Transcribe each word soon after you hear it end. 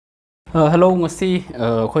Hello, ngasi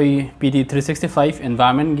khoi PT365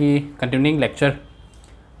 environment gi continuing lecture.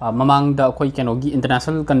 Mamang da khoi kenogi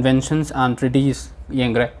international conventions and treaties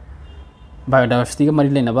yengre biodiversity ga mari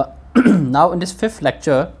lena ba. Now in this fifth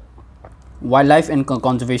lecture, wildlife and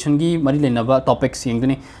conservation gi mari lena ba topics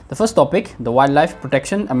yengduni. The first topic, the Wildlife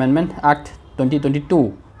Protection Amendment Act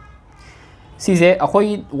 2022. Sise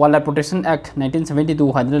akhoi Wildlife Protection Act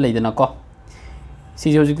 1972 hadna leidana ko.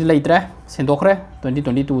 Sise hojikti leitre sendokre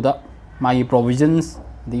 2022 da my provisions,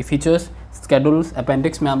 the features, schedules,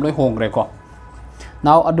 appendix में हम लोग होंगे रेको.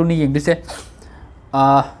 Now अदुनी एक दिसे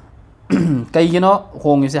कई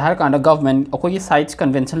होंगे से हर कांडा government अकोई sites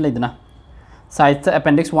convention ले देना sites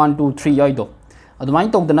appendix 1, 2, 3 याई दो अदुमाइन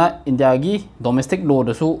तो देना इंडिया की domestic law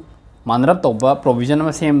दसु मानरब तो बा provision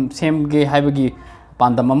में same के हाई बगी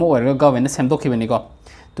पांडम में वो government same तो किबनी को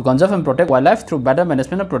to conserve and protect wildlife through better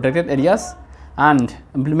management of protected areas and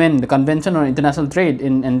implement the Convention on International Trade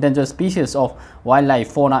in Endangered Species of Wildlife,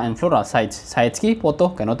 Fauna and Flora sites ki poto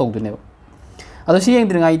kano tog dune ado si yeng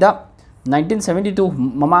dringai da 1972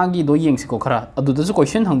 mamangi do yeng siko khara adu da su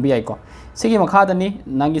question hang bi ai ko sigi makha da ni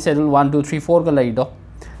nangi schedule 1 2 3 4 ga lai do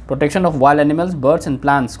protection of wild animals, birds and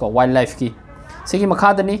plants ko wildlife ki sigi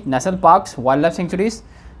makha da ni national parks, wildlife sanctuaries,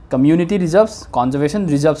 community reserves, conservation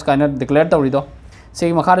reserves kind of declare tawri do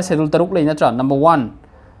sigi makha da schedule taruk lai na tra number 1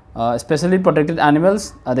 specially protected animals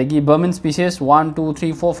adagi vermin species 1 2 3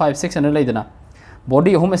 4 5 6 and laidana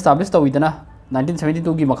body home established widana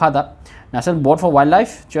 1972 gi makhada National Board for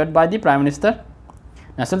Wildlife chaired by the Prime Minister,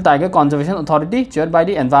 National Tiger Conservation Authority chaired by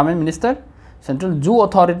the Environment Minister, Central Zoo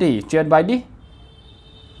Authority chaired by the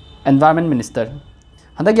Environment Minister.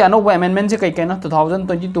 Handaki anoba amendment se kai kaina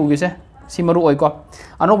 2022 gi se simaru oi ko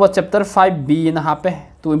anoba chapter 5b na hape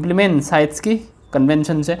to implement sites ki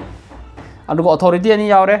convention se authority any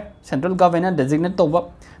yaure central government designate to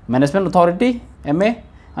management authority MA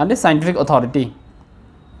and the scientific authority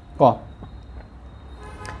ko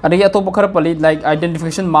adagi atopa khara pali like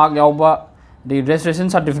identification mark yauba the registration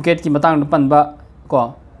certificate ki matang pan ba ko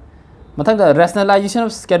matang the rationalization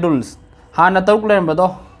of schedules hana taruk len ba do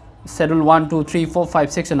schedule 1 2 3 4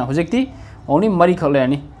 5 6 na hojikti only mari khale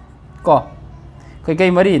ani ko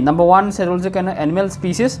kai mari number 1 schedule se kana animal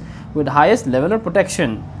species with highest level of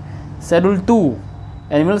protection. Schedule 2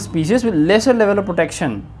 animal species with lesser level of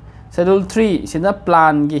protection. Schedule 3 sina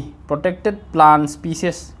plant ki protected plant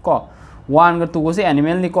species ko 1 ga 2 se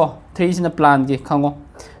animal ni ko 3 sina plant ki khango.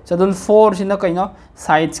 Schedule 4 sina kaino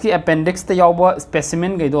sites ki appendix te yawba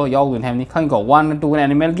specimen ga do yaw dun hamni khango 1 ga 2 ga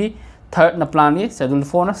animal ki third na plant ki schedule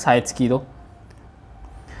 4 na sites ki do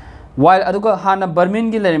while aduga hana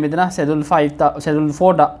vermin ki le medana schedule 5 ta schedule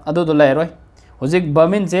 4 da adu do le roi hojik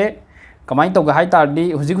vermin je kamai to ga hai tar di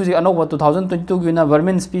huji anoba 2022 gi na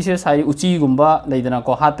vermin species hai uchi gumba leidana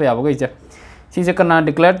ko hat pe aba ga si je kana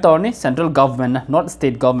declare to ni central government not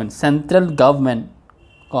state government, central government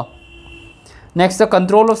ko. Next the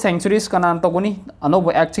control of sanctuaries kana to guni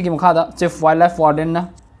anoba act gi makha da chief wildlife warden na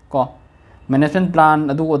ko management plan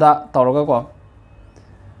adu oda toroga ko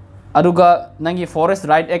aduga nangi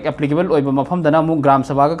forest right act applicable oiba mafam dana mu gram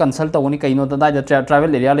sabha ga consult to guni kaino da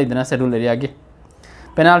travel area leidana schedule area gi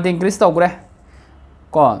penalty increase to gre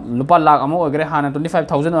ko lupa lakh amo ogre hana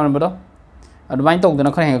 25000 on bodo advain to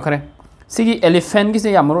dana khare khare sigi elephant gi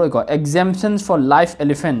se yamro ko exemptions for live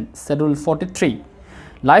elephant schedule 43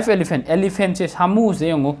 live elephant se samu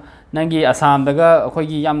se yongo nangi assam daga khoi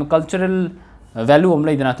gi yam cultural value om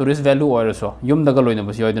leidana tourist value or so yum daga loina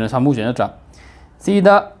bus yoidana samu je na tra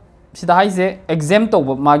sida hai se exempt to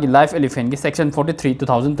magi live elephant gi section 43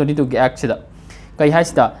 2022 gi act sida kai hai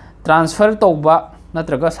sida transfer to ba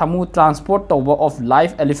natraga samu transport toba of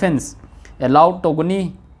live elephants allowed toguni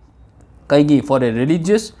kaigi for a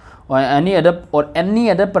religious or any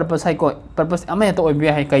other purpose hai ko purpose ame to obi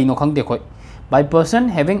hai kai no khang de koi by person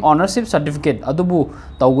having ownership certificate adubu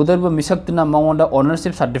togudar ba misak tuna maonda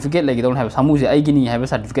ownership certificate lagi don have samu je ai gini have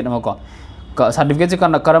certificate ma ko certificate je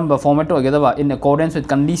kana karamba format to geda ba in accordance with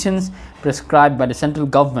conditions prescribed by the central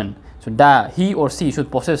government so that he or she should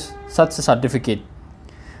possess such a certificate.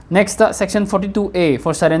 Next section 42A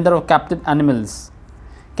for surrender of captive animals.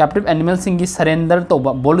 Captive animals singi surrender to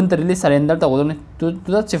voluntarily surrender to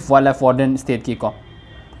the chief wildlife warden state ki ko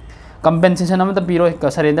compensation am ta piro ka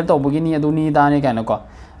surrender to bugini aduni dane kana ko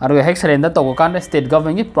aru hek surrender to kan state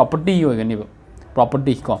government ki property hoigani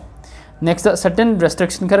property ko. Next certain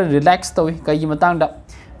restriction kar relax to kai matang da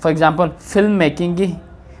for example film making ki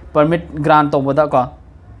permit grant to boda ko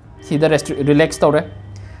sida relax to re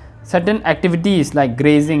certain activities like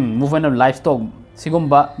grazing, movement of livestock,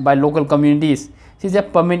 sigumba by local communities. This is a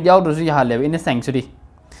permit yaw in a sanctuary.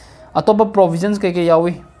 Atopa provisions ke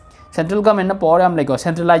yawi central government na power yam like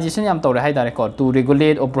centralization yam tawre hai dare ko to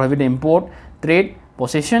regulate or prohibit the import, trade,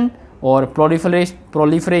 possession or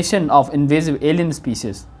proliferation of invasive alien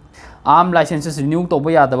species. Arm licenses renewed to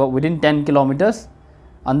within 10 kilometers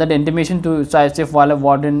under the intimation to Child Safe Wildlife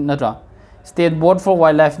Warden natra. State Board for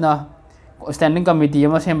Wildlife na standing committee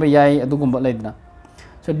yama semba yai adugumba laidna.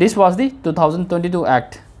 So this was the 2022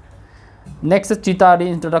 Act. Next cheetah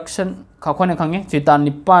reintroduction kakhone khange cheetah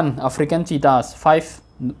nipan African cheetahs 5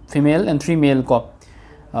 female and 3 male ko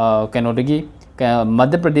kanodagi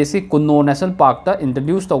Madhya Pradesh ki Kunno National Park ta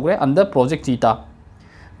introduced togre under Project Cheetah.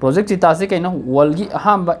 Project Cheetah se kaina world gi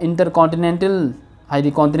ahamba intercontinental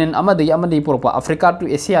haidi continent amadi purpa Africa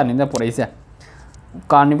to Asia ni na puraise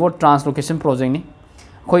carnivore translocation project ni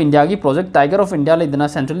ko India gi Project Tiger of India laidana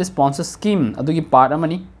centrally sponsored scheme adugi part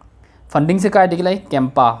amani funding se kai digilai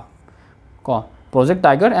Kempa ko Project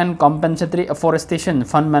Tiger and Compensatory Afforestation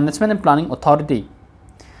Fund Management and Planning Authority.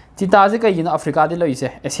 Cheetah se kai Africa de loise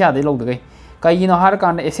Asia de log de kai har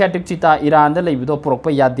kan Asiatic cheetah Iran de leibido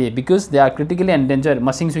proper yade because they are critically endangered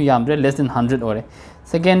masing su yamre less than 100 ore.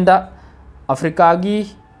 Second Africa gi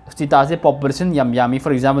cheetah se population yami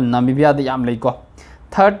for example Namibia de yam ko.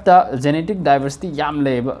 Third the genetic diversity yam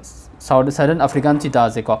le southern African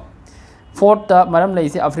cheetah se ko. Fourth maram lai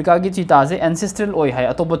se Africa gi cheetah se ancestral oi hai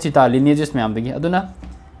atopo cheetah lineages me am de aduna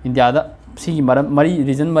India da si maram mari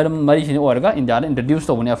region maram mari sin orga India da introduce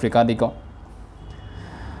to bone Africa de ko.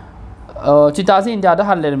 Cheetah se India da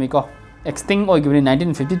hal le mi ko extinct oi given in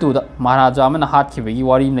 1952 da Maharaja man hat ki begi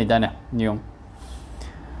wari nei da ne nium.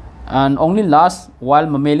 And only last wild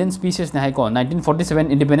mammalian species ne hai ko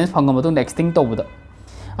 1947 independence phangam matung extinct to buda.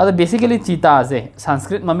 Ado basically cheetah se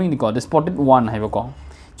Sanskrit maming ni ko the spotted one hai ko.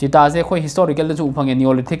 Cheetah se khoi historical da chu uphange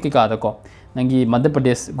Neolithic ki ka da ko nangi Madhya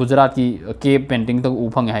Pradesh Gujarat ki cave painting to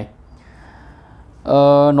uphange hai.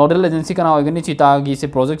 Nodal agency ka na hoigani cheetah gi se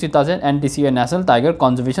Project Cheetah se NTC National Tiger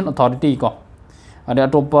Conservation Authority ko. Ade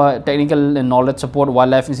atop technical and knowledge support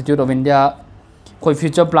Wildlife Institute of India koi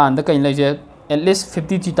future plan da kain lai je at least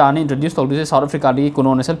 50 cheetah ne introduce to South Africa di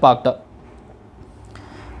Kunno National Park ta.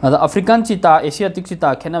 The African cheetah, Asiatic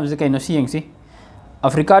cheetah kena bise kaino si yengsi.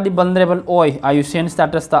 Africa di vulnerable oi IUCN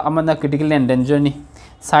status ta amana critically endangered ni.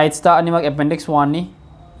 Sites ta animal appendix 1 ni.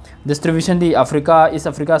 Distribution di Africa is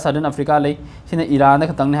Africa southern Africa lai sina Iran da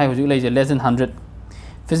khatang ni hai hujik lai je less than 100.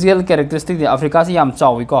 Physical characteristic di Africa si yam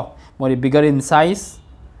chawi ko. More bigger in size,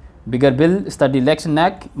 bigger bill, study legs and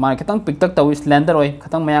neck, man khatang piktak tawi slender oi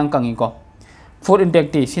khatang mayang kangi ko. Food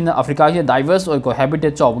intake ti sina Africa ki diverse oi ko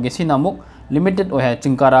habitat chaw ge sina muk limited oi hai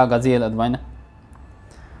chinkara gazelle adwaina.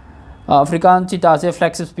 African cheetah se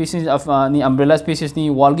flagship species of ni umbrella species ni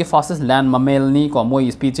world ki fastest land mammal ni ko moi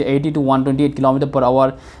speed 80 to 128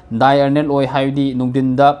 km/h diurnal oi haidi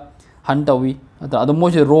nungdin da han tawi ado moi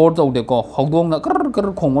se road to de ko hogdong na kar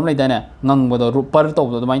khongom lai da ne ngang bodo par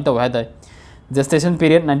to do mai to hai dai. Gestation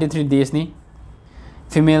period 93 days ni.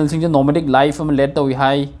 Female sing nomadic life am led to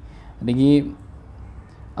hai adigi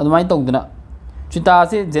adumai to dana. Cheetah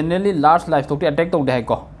se generally large livestock to attack to de hai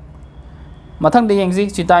ko. Mathang de yengsi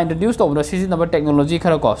cheetah introduced to the season number technology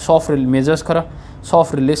khara ko soft measures khara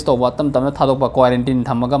soft release to watam tam thadok ba quarantine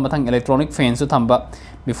thamaga mathang electronic fence to thamba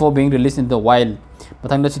before being released in the wild.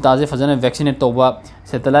 Mathang de cheetah se fajana vaccinate to ba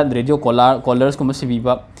satellite radio collars ko masibi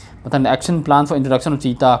ba mathang action plan for introduction of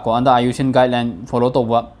cheetah ko under IUCN guideline follow to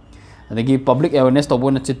ba adagi public awareness to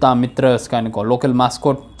bo na cheetah mitras kind ko local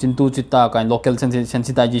mascot chintu cheetah kind local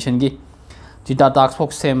sensitization gi Cheetah task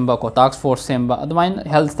force semba ko task force semba admain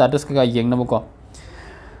health status ka yeng na ko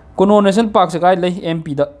Kunno National Park se kai lai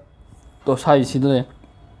MP da to sai si de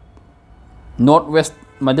north west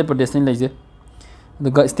Madhya Pradesh ni lai je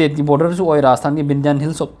the state ki border su oi Rajasthan ki Vindhyan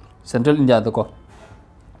Hills of central India da ko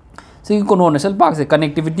se Kunno National Park se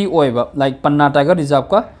connectivity oi ba like Panna Tiger Reserve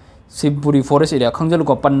ka Shivpuri forest area khangjalu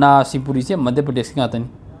ko Panna Shivpuri se Madhya Pradesh ka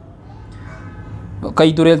tan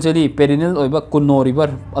kai turel chali perennial oiba Kunno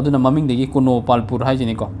river aduna maming degi Kunno Palpur hai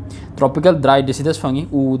jini ko tropical dry deciduous phangi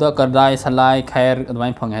uda kardai salai khair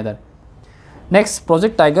adwain phang hai dar. Next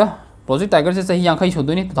Project Tiger se sahi yang khai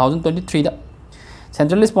shudu ni 2023 da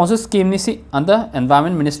centrally sponsored scheme ni si under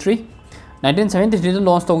Environment Ministry 1973 da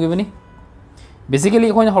launch to gi bani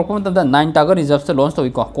basically ko horkom tam da 9 tiger reserves to launch to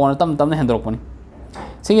ko kon tam na hendrok pani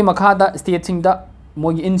sigi makha da state sing da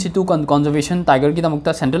mogi in situ conservation tiger ki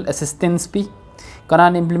damukta central assistance pi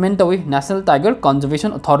Kanan implement the National Tiger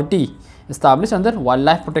Conservation Authority established under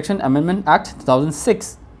Wildlife Protection Amendment Act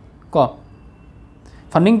 2006. Ko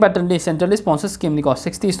funding pattern de centrally sponsored scheme ni ko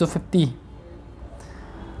 60:50.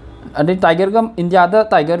 Ade tiger gam India da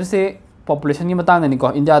tiger se population ki matang ni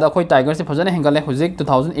ko India da koi tiger se phajana hengale hujik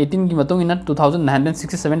 2018 ki matung ina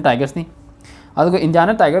 2967 tigers ni अदुगा India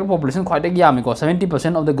ना tiger population ख्वाइदगी यामिको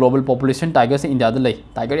 70% of the global population tiger से India the लई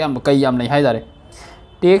tiger याम कई याम लई हाय दारे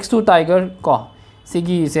takes to tiger को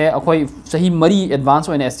सिगी से अखोई सही मरी एडवांस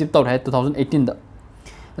होने अचीव तौर है 2018 द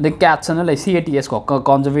द कैट्स ना लई CATS को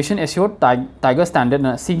कंजर्वेशन एश्योर्ड टाइगर स्टैंडर्ड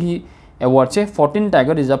ना सिगी अवार्ड से 14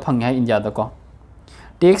 टाइगर रिजर्व फंगे है इंडिया द को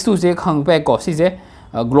टेक्स टू से खंग पे को सी से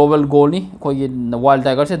ग्लोबल गोल नी कोई वाइल्ड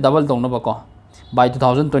टाइगर से डबल तौन बको बाय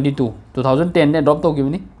 2022 2010 ने ड्रॉप तो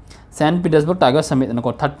गिवनी सेंट पीटर्सबर्ग टाइगर समिट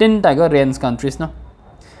नको 13 टाइगर रेंज कंट्रीज ना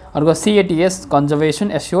और CATS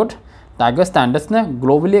conservation assured tiger standards ने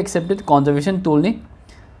ग्लोबली एक्सेप्टेड कंजर्वेशन टूल नी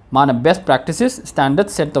माना best practices standard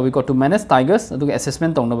set तविको to manage tigers अदुगा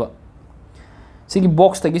assessment तौनबा सिगी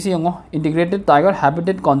box तगी C यंगो integrated tiger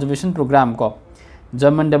habitat conservation programme को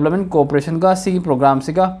German development cooperation का सिगी programme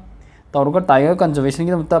सिगा तौरगा tiger conservation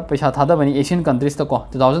की मतलब पैसा थादा बनी एशियन कंट्रीज तको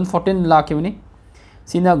 2014 लाख बनी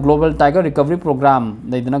सीना global tiger recovery programme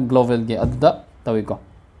लेदना global के अदुदा तविको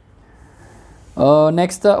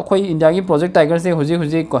नेक्स्ट अखोई इंडिया की प्रोजेक्ट टाइगर से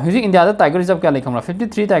हुजी इंडिया दा टाइगर रिजर्व क्या लिखमरा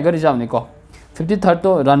 53 टाइगर रिजर्व ने को 53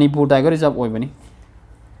 तो रानीपुर टाइगर रिजर्व ओय बनी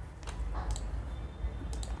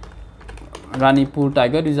रानीपुर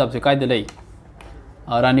टाइगर रिजर्व से कायदे लई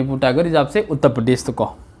रानीपुर टाइगर रिजर्व से उत्तर प्रदेश तो को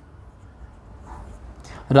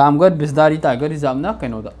रामगढ़ बिस्दारी टाइगर रिजर्व ना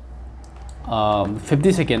कनो दा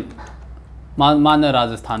 52nd मान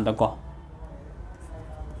राजस्थान तक को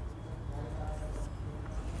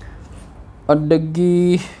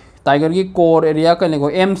अडगी टाइगर की कोर एरिया करने को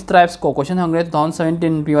एम स्ट्राइप्स को क्वेश्चन हंग्रे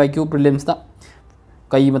 2017 PYQ प्रीलिम्स ता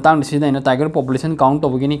कई बतांग सिदा टाइगर पॉपुलेशन काउंट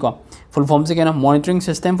होगी को फुल फॉर्म से कहना monitoring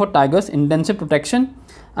system for tigers intensive protection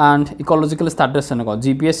and ecological status को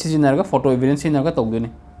GPS सिजनरगा photo evidence सिजनरगा तौदुनी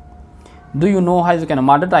do you know highs कहना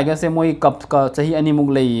माडर टाइगर से मोई कप का सही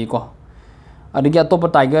अनीमुक लई को अदगी अतोप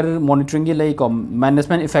टाइगर मॉनिटरिंग की लई को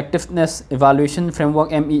management effectiveness evaluation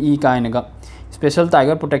framework MEE कायनगा special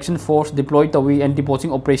tiger protection force deploy Tawi anti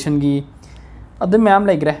poaching operation की अद ma'am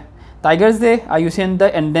लेग्रे tigers they आयुसेन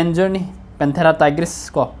the endanger knee Panthera Tigris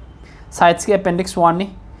को साइट्स के अपेंडिक्स 1 नी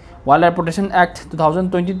wild life protection act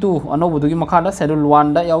 2022 अनोबुदुगी मखादा schedule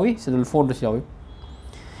 1 दा यावी शेड्यूल 4 दा यावी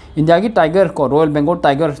इंडिया की टाइगर को रॉयल बंगाल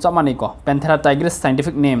टाइगर चमानी को Panthera Tigris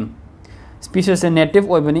scientific name species से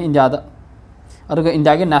नेटिव ओइबनी इंडिया दा अदुगा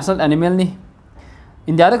इंडिया के नेशनल एनिमल नी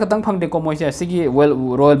इंडिया दा खतंग फंगदे को मोइसे असिगी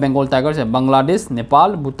रॉयल बंगाल टाइगर से बांग्लादेश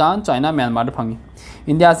नेपाल भूटान चाइना म्यांमार दा फंगी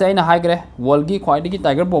इंडिया से आइना हाइग्रे वर्ल्ड की ख्वाइदगी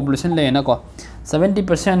टाइगर पॉपुलेशन लेना को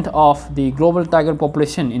 70% of the global tiger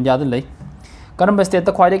population India दा लई करम स्टेट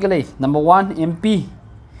दा ख्वाइदगी लई number 1 MP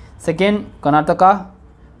second Karnataka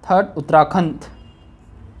third Uttarakhand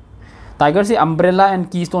tiger से अम्ब्रेला एंड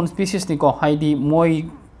कीस्टोन स्पीशीज निको हाइदी मोई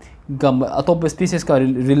गम अतोप स्पीशीज का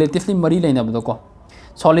रिलेटिवली मरी लेना बदो को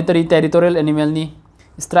सॉलिटरी टेरिटोरियल एनिमल नी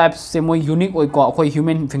स्ट्राइप्स से मोई यूनिक ओइ को कोई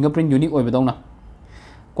ह्यूमन फिंगरप्रिंट यूनिक ओइ बदौना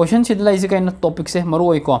क्वेश्चन सिद लाइसे काइन टॉपिक से मरु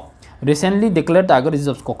ओइ को रिसेंटली डिक्लेयर टाइगर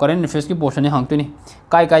रिजर्व्स को करंट अफेयर्स की पोर्शन हांगतनी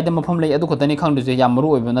काय काय द मफम लई अदु खतनी खांगदु या मरु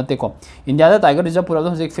ओइ बनते को इंडिया दा टाइगर रिजर्व पूरा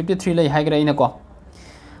हो 53 लई हाइग्रा इना को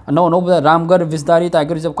अनो अनो रामगढ़ विस्दारी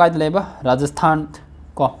टाइगर रिजर्व काय लेबा राजस्थान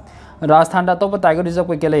को राजस्थान दा तो टाइगर रिजर्व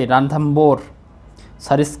को केले रणथंबोर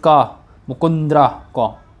सरिस्का मुकुंद्रा को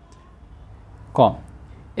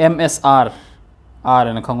MSR आर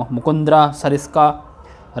न खंगो Mukundra Sariska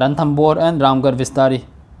Ranthambore and Ramgarh विस्तारी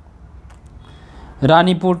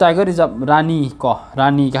Ranipur tiger reserve रानी का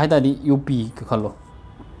है UP के खलो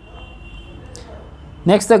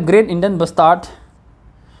नेक्स्ट ग्रेट इंडियन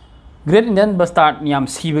बस्टार्ड याम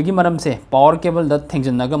सीबगी मरम से power cable the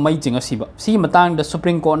थेंजनगा May Ching sieve C Matang the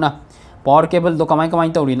supreme court ना पावर केबल दो कमाई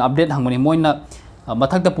तौरी अपडेट हंगनी मोइना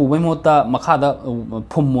मथक पुबई मोता मखादा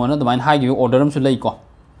फुमोना दमाइन हाइगी ऑर्डर अमसु लईको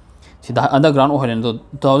सिदा अंडरग्राउंड ओहरेन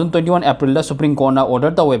 2021 अप्रैल सुप्रीम कोर्ट ना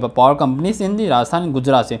order तवेबा power companies in the Rajasthan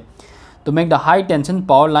Gujarat से to make the high tension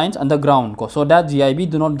power lines underground ko so that GIB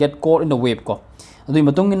do not get caught in the wave ko adui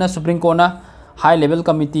matung ina supreme court na high level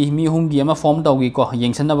committee mi hungi ama form tawgi ko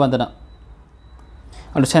yengsanna bandana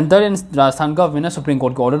and center in Rajasthan government na supreme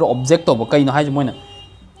court ko order object to kai no hai moina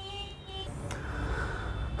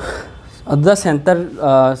adda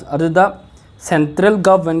central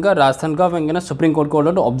government ga Rajasthan government na supreme court ko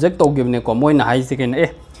order object to give ne ko moina hai se ken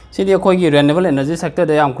sidi khoi gi renewable energy sector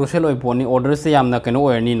da yam crucial oi poni order se yam na ken o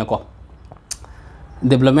ni na ko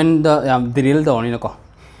development the drill the only ko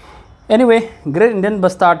anyway great indian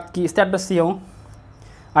bastard ki status yo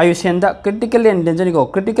ayusen da critically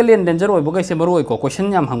endangered oi bogai se maru oi ko question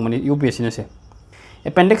yam hangmani UPSC ne se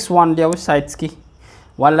appendix 1 dia sites ki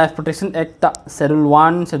wildlife protection act ta schedule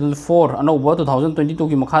 1 schedule 4 ano 2022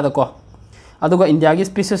 ki makha da ko aduga india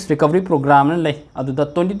ki species recovery program ne lei adu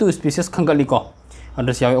da 22 species khangali ko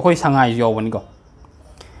adu se koi sangai yo bani ko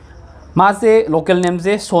मासे local name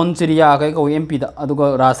से सोनचिरिया कई को MP दा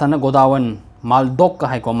अदुगा राजस्थान गोदावन मालडोक का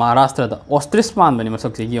है को महाराष्ट्र दा ostrich मान बनी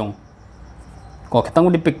मसक से गियों को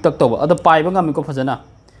खतंग पिक तक तो अद पाइबा मी को फजना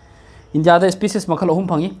इंडिया दा species मखल अहुम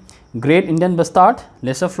fungi great Indian bustard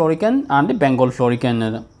lesser florican and Bengal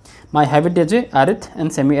florican my habitat is arid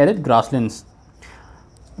and semi arid grasslands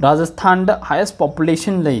Rajasthan दा हाईएस्ट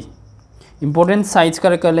पॉपुलेशन ले इंपोर्टेंट साइट्स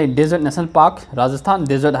कर ले desert national park Rajasthan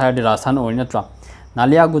desert है राजस्थान और नत्रा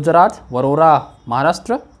नालिया गुजरात वरोरा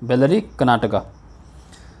महाराष्ट्र बेलरी कर्नाटका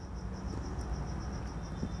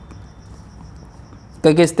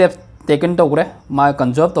कई स्टेप्स टेकन तौरे मा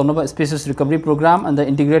conserve तौनब species recovery programme and the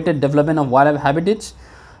integrated development of wild life habitats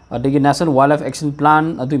अदगी national wild life action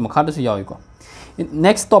plan अदुई मखादसु याविको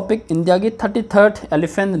next topic India की 33rd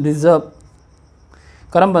elephant reserve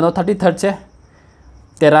करम बनो 33rd से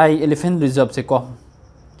तेराई एलिफेंट रिजर्व से को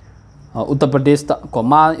उत्तर प्रदेश को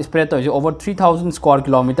मा स्प्रेड तो ओवर 3000 स्क्वायर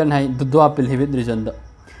किलोमीटर है दुदुआ पिलहिबिट रीजन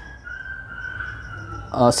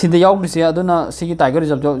सिद याउदसे अदुना सिगी टाइगर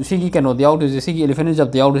रिजर्व जो सिगी केनो याउदसे सिगी एलिफेंट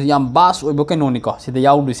रिजर्व याउदसे याम बास ओइबो केनो निको सिद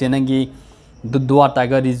याउदसे नंगी Dudhwa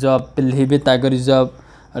tiger reserve पिलहिबिट tiger reserve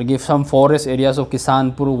अरगी some forest areas of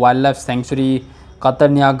Kisanpur wild life sanctuary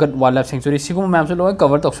कातरनियागढ़ wild life sanctuary सिगुम ma'am से लोग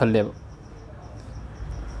कवर तौसलेब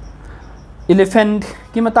एलिफेंट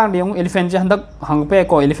की मतंग देंग एलिफेंट से हंदक हंगपे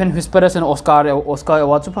को elephant whisperers and Oscar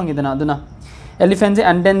award सु फंगिदना अदुना एलिफेंट से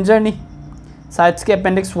एंडेंजर नि साइट्स के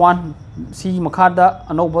अपेंडिक्स 1 सी मखादा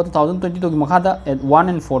अनोबो 2022 की मखादा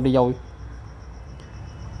 1 and 4 यावी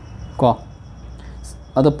को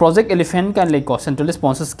अद project elephant can लेको central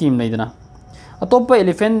sponsor scheme लेदना Atop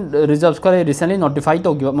elephant reserves का रिसेंटली नोटिफाई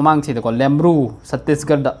तो ममांग से को लेम्ब्रू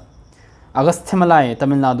छत्तीसगढ़ अगस्त मलाई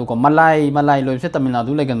तमिलनाडु को मलाई लोब से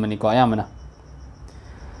तमिलनाडु लेगन मनी को आयामना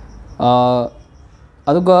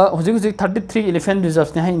अदुगा हुजिक हुजिक 33 एलिफेंट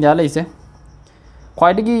रिजर्व्स ने इंडिया लेसे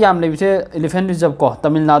ख्वाइदगी याम लेबसे एलिफेंट रिजर्व को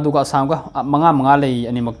तमिलनाडु का असम का मंगा ले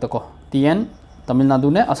अनिमक्त को टीएन तमिलनाडु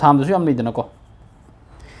ने असम दसु याम लेदना को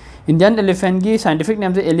इंडियन एलिफेंट की साइंटिफिक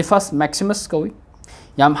नेम से एलिफस मैक्सिमस कोई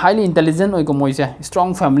याम हाईली इंटेलिजेंट ओइ को मोइसे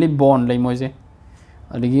स्ट्रॉन्ग फैमिली बॉन्ड ले मोइसे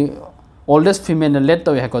अदगी ओल्डेस्ट फीमेल लेट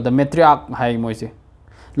तो है को द मैट्रियार्क है मोइसे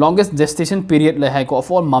लॉन्गेस्ट जेस्टेशन पीरियड ले है को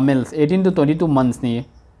ऑफ ऑल ममेल्स 18 to 22 मंथ्स नहीं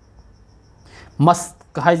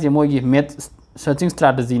मस्त है जे मोगी मेथ सर्चिंग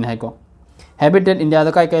स्ट्रेटजी है को हैबिटेट इंडिया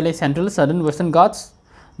द काय ले central southern western Ghats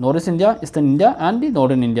north east India eastern India and the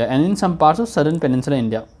northern India and in some parts of southern peninsula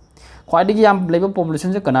India ख्वाइदगी याम लेबो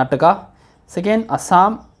पॉपुलेशन से Karnataka second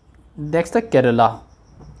Assam next Kerala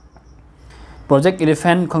project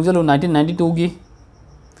elephant खंगजलो 1992 की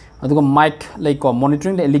अदुगा mic लाइको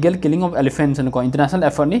monitoring the illegal killing of elephants and को international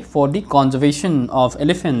effort knee for the conservation of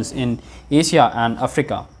elephants in Asia and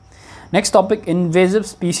Africa next topic invasive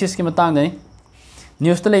species की मतंग दे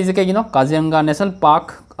news तो लेजे कईनो Kaziranga national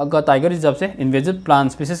park अगर tiger reserve से invasive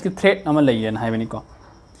plant species की threat नम लेन है को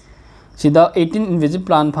सिदा 18 इन्वेजिव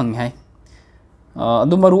प्लांट फंग है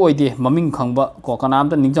अदु मरु ओइदे ममिंग खंगबा को कनाम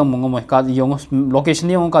त निजंग मंगमोय का Yong location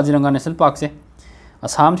Yong Kaziranga national park से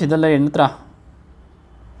असम सिदा ले नत्रा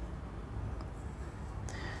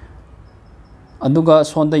अदुगा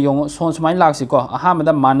सोंदा योंग सोन सुमाय लाक्सि को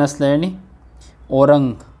अहामदा मानस लेनी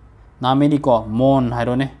ओरंग नामेरी को मोन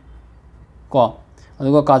हाइरोने को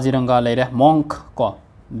अदुगा काजीरंगा लेरे मोंक को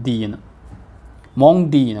दीन मोंग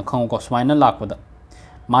दीन खंग को सुमायना लाकपदा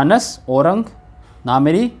मानस orang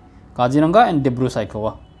Nameri Kaziranga and Dibru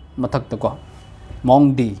psycho मथक को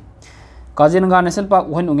मोंग डी काजीरंगा नेशनल पार्क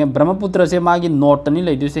वहन उंगे ब्रह्मपुत्र से मागी नॉर्थ तनी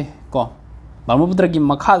लेदुसे को ब्रह्मपुत्र की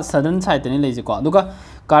मखा सदर्न साइड तनी लेजे को अदुगा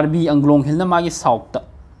कार्बी अंग्लोंग हिल ना मागी साउथ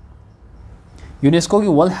यूनेस्को की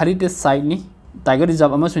वर्ल्ड हेरिटेज साइट नी टाइगर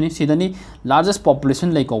रिजर्व अमा सुनी Sydney largest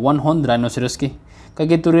population लेको 1 horn rhinoceros की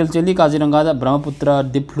कगे तुरेल चेली काजीरंगा दा ब्रह्मपुत्र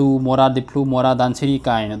दिफ्लू मोरा दानसिरी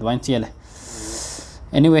काइन दवाइन चेले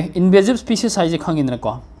एनीवे इन्वेजिव स्पीशीज हाइजे खंगिन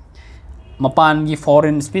को मपान की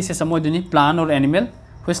फॉरेन स्पीशीज अमोदुनी प्लांट और animal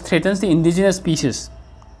which threatens the indigenous species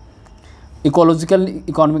ecological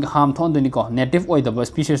economic harm थोंदुनी को नेटिव ओइदब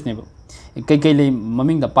स्पीशीज ने कई कई ले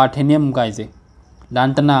ममिंग the parthenium गाइजे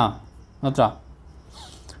लांतना नत्रा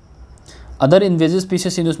other invasive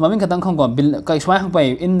species in ममिंग खतंग खंगो bill कई स्वाय हंग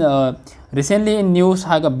पाई in recently in news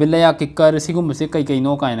हागा बिलया kicker सिगुम से कई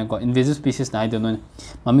नो काइन को इन्वेजिव स्पीशीज ना दोनो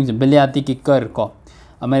ममिंग बिलयाती किकर को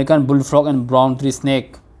American bullfrog and brown tree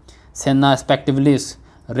snake सेना स्पेक्टिवलिस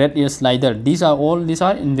red year slider these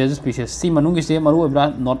are invasive species सी मनुंग से मरु ओब्रा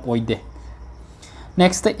not ओइदे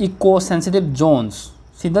next eco sensitive Jones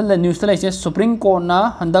सिदल news लाइसे supreme court ना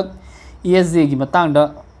हंदक ESG की मतंग दा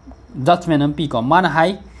जजमेंट अम पी को मान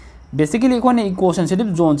हाई बेसिकली को ने इको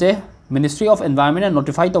सेंसिटिव जोन से मिनिस्ट्री ऑफ एनवायरनमेंट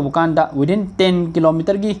नोटिफाई तो बुकान दा विदिन 10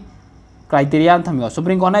 किलोमीटर की क्राइटेरिया थमी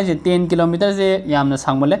सुप्रीम कोर्ट है 10 किलोमीटर से यामना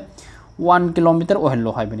सांगमले 1 किलोमीटर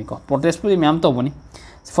ओहलो हाइबनी को प्रोटेस्ट पुरी मैम तो बनी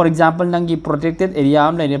फॉर एग्जांपल नंगी प्रोटेक्टेड एरिया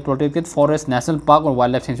am लाइने प्रोटेक्टेड फॉरेस्ट नेशनल पार्क और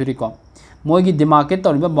वाइल्ड लाइफ सेंचुरी को मोगी डिमार्केट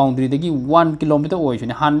तौरिबा बाउंड्री दगी 1 किलोमीटर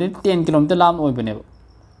ओइसने 110 किलोमीटर लाम ओइबने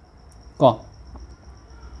को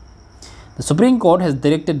The Supreme Court has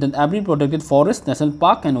directed that every protected forest, national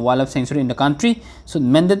park and wildlife sanctuary in the country should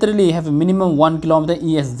mandatorily have a minimum 1 kilometer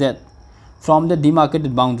ESZ from the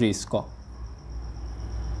demarcated boundaries ko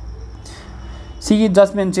C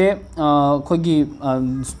judgement से खोगी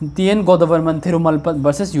TN Godavarman Thirumal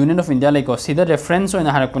versus Union of India like सीधा reference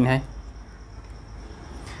होना हरकन है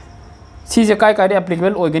सी जे काय काय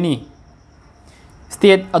applicable ओगनी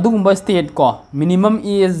state अदुगुंबा state को minimum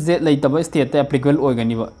ESZ लेतब state applicable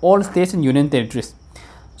ओगनी all states and union territories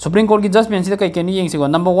supreme court की judgement से कई केनी येंगसिको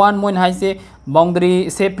नंबर 1 मोइन हाई से बाउंड्री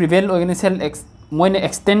से प्रिवेल ओगनी सेल मोइन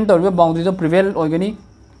एक्सटेंड तौर बाउंड्री तो prevail ओगनी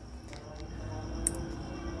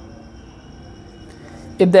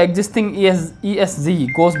if the existing ESZ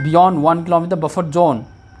goes beyond 1 kilometer buffer zone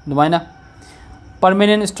दुमाइना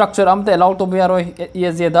permanent structure amta allow to be yaroi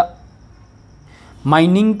ESZ da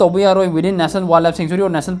mining to be yaroi within national wildlife sanctuary or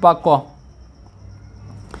national park ko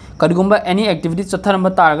kadigumba any activity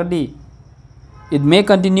chatharamba targadi it may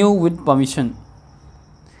continue with permission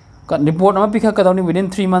report ama pikha kadawni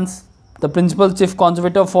within 3 months the principal chief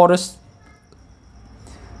conservator of forest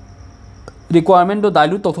requirement to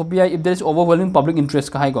dilute tothopia if there is overwhelming public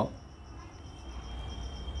interest ka hai go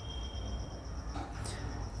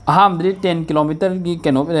aham 10 kilometer ki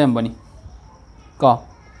keno bani ka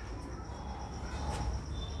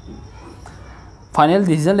final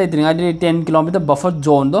decision le tringa 10 kilometer buffer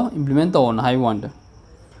zone do implement on high want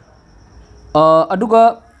aduga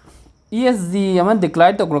ESZ aman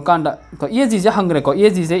declared to grokanda ko ESZ je hangre ko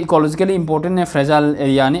ESZ is ecologically important and fragile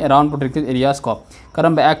area ni around protected areas ko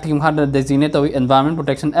karamba act kim khad designate to Environment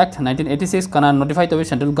Protection Act 1986 kana notify to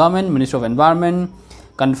central government Ministry of Environment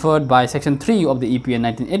conferred by section 3 of the EPA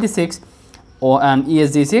 1986 or an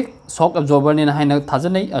ESZ se shock absorber ni haina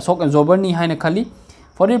thajane shock absorber ni haina khali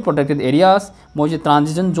for the protected areas moje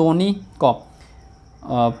transition zone ni ko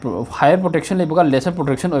higher protection lebaga lesser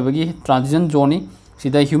protection obagi transition zone ni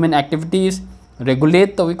the human activities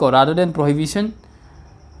regulate to ko rather than prohibition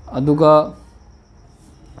aduga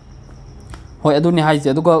hoi adu ni haise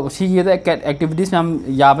aduga si the activities mam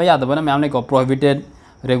yaba yadaba na mam ko prohibited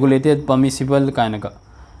regulated permissible kind ka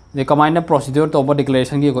the command procedure to over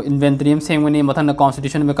declaration ki ko inventory same when mathana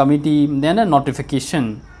constitution me committee then a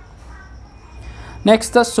notification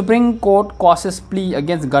next the Supreme Court causes plea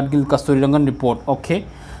against Gadgil Kasturirangan report okay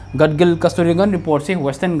Gadgil Kasturirangan report se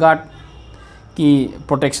Western Ghat की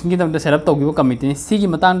protection की तब setup तौगिबो committee सी की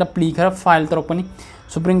Matang plea खर file तरपनी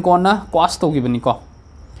supreme court ना quash तौगिबनी को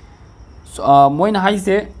Moin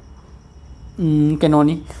हाइसे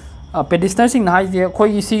केनोनी petitioner सिंग हाइसे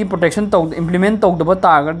खोई सी की protection तौ इंप्लीमेंट तौदब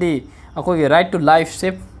तागदी अखोई राइट टू लाइफ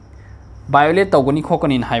से वायोलेट तौगनी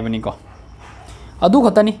खोकनी हाइबनी को अदु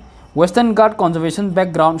खतनी वेस्टर्न घाट कंजर्वेशन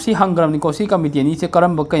बैकग्राउंड सी हंग्रमनी को सी कमिटी नि से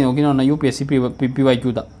करम कइनो किनो ना UPSC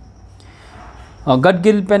PYQ दा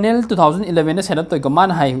Gadgil panel 2011 ने सेटअप तो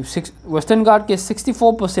कमान हाई वेस्टर्न घाट के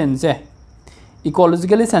 64% से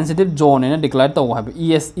इकोलॉजिकली सेंसिटिव जोन है डिक्लेयर तो है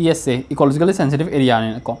ES से इकोलॉजिकली सेंसिटिव एरिया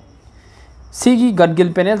ने को सी की Gadgil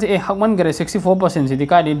panel से हकमन करे 64% से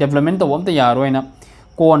दिखाई डेवलपमेंट तो हम तो यार है ना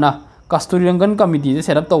को ना कस्तूरीरंगन कमिटी से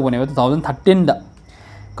सेटअप तो बने 2013 दा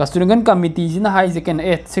कस्तूरीरंगन कमिटी जिना हाई से केन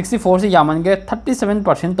 64 से यामन के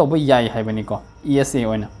 37% तो याई है बनी को ES से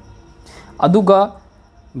होना अदुगा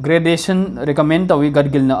ग्रेडेशन रिकमेंड तवी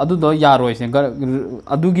Gadgil ना अदुदो यारोय से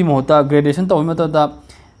अदुगी मोहता ग्रेडेशन तवी मतदा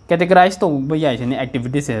कैटेगराइज तो याई से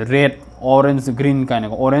एक्टिविटी से red orange green काइना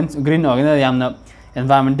orange green ओगना यामना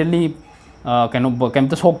environmentally canoe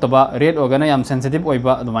केमता सोक्तबा red ओगना याम सेंसिटिव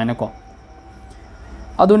ओइबा अदुमाइना को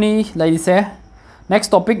अदुनी लाइ से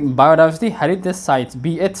next topic biodiversity heritage sites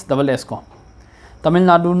BHSS को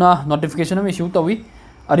तमिलनाडु ना नोटिफिकेशन में issue Tawi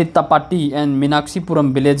Arittapati and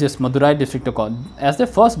Meenakshipuram villages, Madurai district ko as the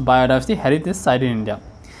first biodiversity heritage site in India.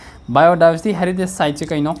 Biodiversity heritage sites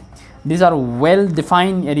these are well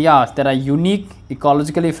defined areas that are unique,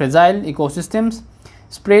 ecologically fragile ecosystems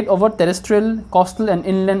spread over terrestrial, coastal and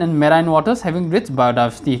inland and marine waters having rich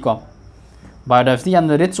biodiversity ko. Biodiversity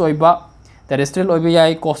and rich oiba terrestrial oiba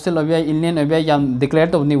yai, coastal oiba yai, inland oiba yam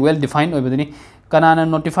declared to be well defined oiba ni kanana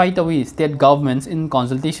notify to we state governments in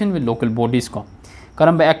consultation with local bodies ko.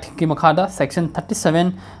 Karamba Act की मखादा Section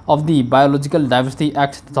 37 of the Biological Diversity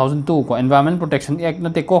Act 2002 को Environment Protection Act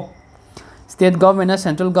नते को State Government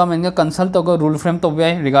Central Government का consult होगा rule frame तो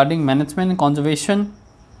भी regarding management and conservation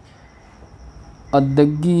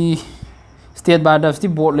अदगी state biodiversity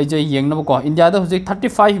board लेजे येंगनबको India दा हुजिक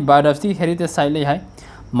 35 biodiversity heritage site ले है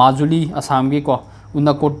माजुली असम की को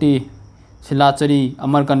उन्नकोटी सिलाचरी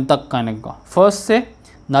अमरकंटक काने को फर्स्ट से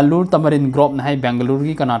नल्लूर तमरिन ग्रोव है बेंगलुरु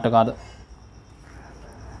की कर्नाटका दा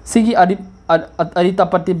सिगी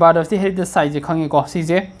अरितापट्टी बायोडाइवर्सिटी हेरिटेज साइट जे खंगे को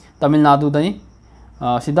सिजे तमिलनाडु दनी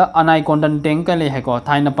सिदा अनाइकोंडन टेंक का ले है को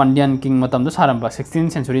थाइना पंडियन किंग मतम दो सारंबा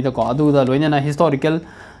 16th सेंचुरी को अदुदा लोइना हिस्टोरिकल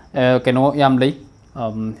केनो याम ले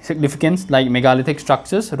significance like megalithic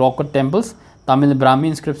structures, rock cut temples, Tamil Brahmi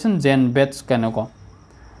inscription, Jain beds केनो को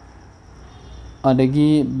अदगी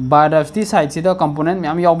biodiversity site सिदा component में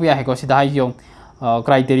हम याव भी है को सिदा ही यो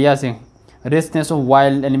criteria से richness of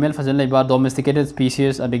wild animal फजल ले बा domesticated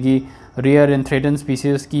species अदगी rare and threatened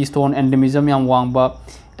species keystone endemism याम वांग बा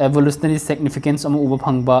evolutionary significance हम उबा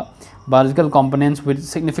फंग बा biological components with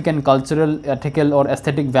significant cultural, ethical or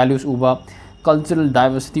aesthetic values उबा cultural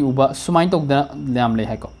diversity uba sumai tok da lam le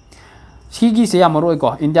hai ko sigi se amaro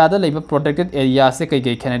ko india da leiba protected area se kai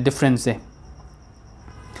kai khane difference se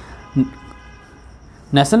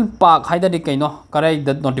national park haida de kaino karai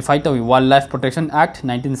da notify to wildlife protection act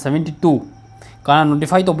 1972 kana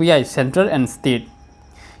notify to bi central and state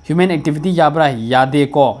human activity yabra yade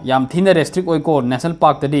ko yam thina restrict oi ko national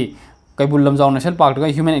park da di kaibul lamjau national park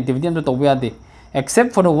da human activity am to bi yade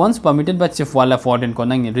except for the ones permitted by chief wildlife warden ko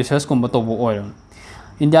nang research ko to bo oil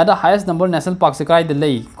india the highest number national park se kai de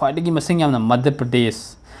lei khwai de masing yamna madhya pradesh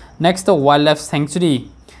next the wildlife sanctuary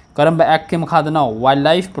karamba act ke makha da na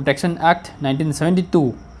wildlife protection act 1972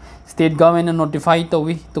 state government notify to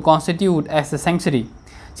we to constitute as a sanctuary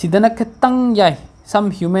sidana khetang yai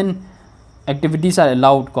some human activities are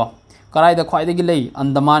allowed ko karai da khwai de lei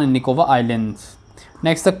andaman and nicobar islands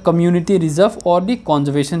next the community reserve or the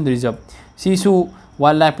conservation reserve Sisu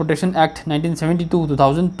Wildlife Protection Act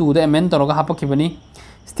 1972-2002 the amendment toroga hapakibani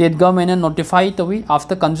state government notified to we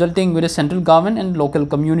after consulting with the central government and local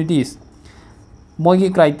communities mogi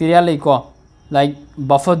criteria like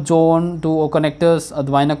buffer zone to connectors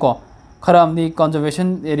advaina ko kharam the conservation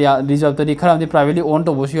area reserve to the kharam the privately owned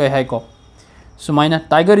to bosu hai ko sumaina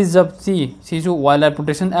tiger reserve Sisu Wildlife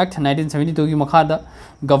Protection Act 1972 ki makhada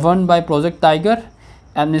governed by Project Tiger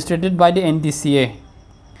administered by the NTCA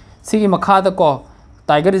सिगी मखादा को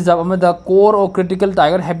tiger reserve अमदा core और critical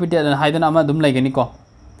tiger habitat हाइदन अमा दुम लेगनी को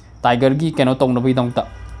tiger की केनो तोंगनबी दंगता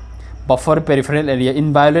buffer peripheral area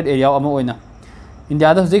इनवायलेट area अमा ओइना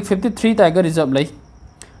India दा हुजिक 53 tiger reserve लै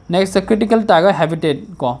नेक्स्ट क्रिटिकल टाइगर हैबिटेट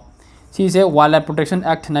को सिसे वाइल्ड प्रोटेक्शन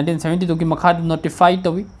एक्ट 1972 की मखादा notify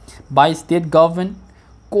Tawi by state government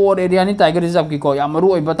core area नि टाइगर रिजर्व की को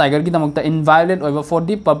यामरु ओइबा टाइगर की दमकता इनवायलेट ओइबा for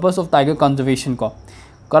the purpose of tiger conservation को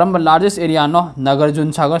करम largest area no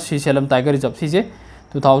Nagarjuna Sagar Srisailam tiger reserve सीजे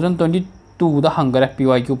 2022 दा हंगर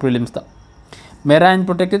PYQ प्रीलिम्स दा मेराइन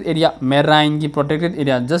प्रोटेक्टेड एरिया मेराइन की protected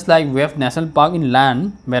area just like way have national park in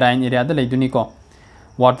land marine area दा लेदुनी को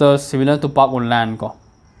water similar to park on land को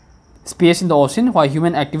space in the ocean why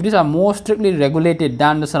human activities are more strictly regulated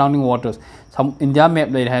then the surrounding waters India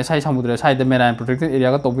map ले रहा है समुद्र side marine protected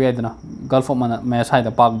area का तोबी आइदना gulf of May side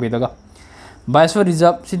park बेदगा biosphere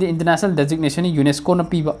reserve Sidi international designation UNESCO न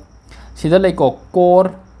पीबा सिदा लेको core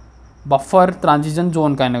buffer transition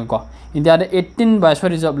zone काइना को India दे 18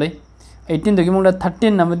 biosphere reserve ले 18 दगी Mongla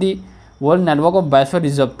 13 नमदी world network of biosphere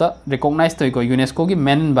reserve ता रिकॉग्नाइज तोइको यूनेस्को की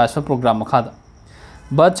main biosphere programme मखादा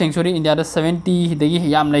bird sanctuary India they 70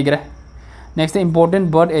 दगी yam लेगरे next important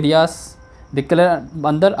bird areas declare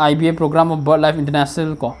under IBA programme of bird life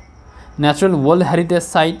international को natural world heritage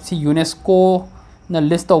site सी UNESCO न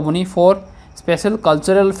list ओबनी for special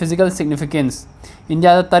cultural physical significance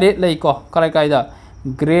India दा तरेट लई को कराई कायदा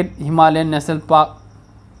great Himalayan national park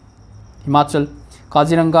Himachal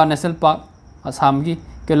Kaziranga national park Assam की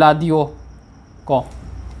केलादियो को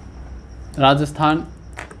Rajasthan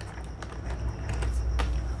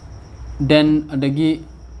then अदगी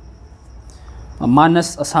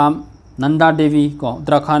मानस असम नंदा देवी को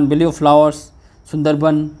Uttarakhand valley of flowers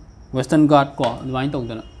Sundarban western घाट को अदवाइन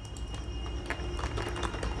तौदना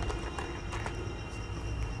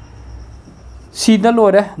सीधा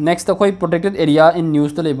लोरे नेक्स्ट अखोई प्रोटेक्टेड एरिया इन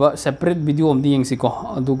न्यूज़ तो लेबा सेपरेट वीडियो अमदी यंगसिको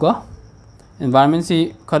अदुगा एनवायरनमेंट सी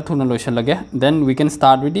खर थुना लोशन लगे then we can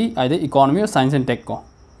start with the either economy और साइंस एंड टेक को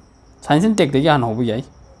साइंस एंड टेक दे यान होबु याई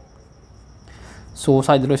सो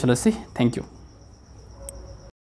साइड लोशन लसी थैंक यू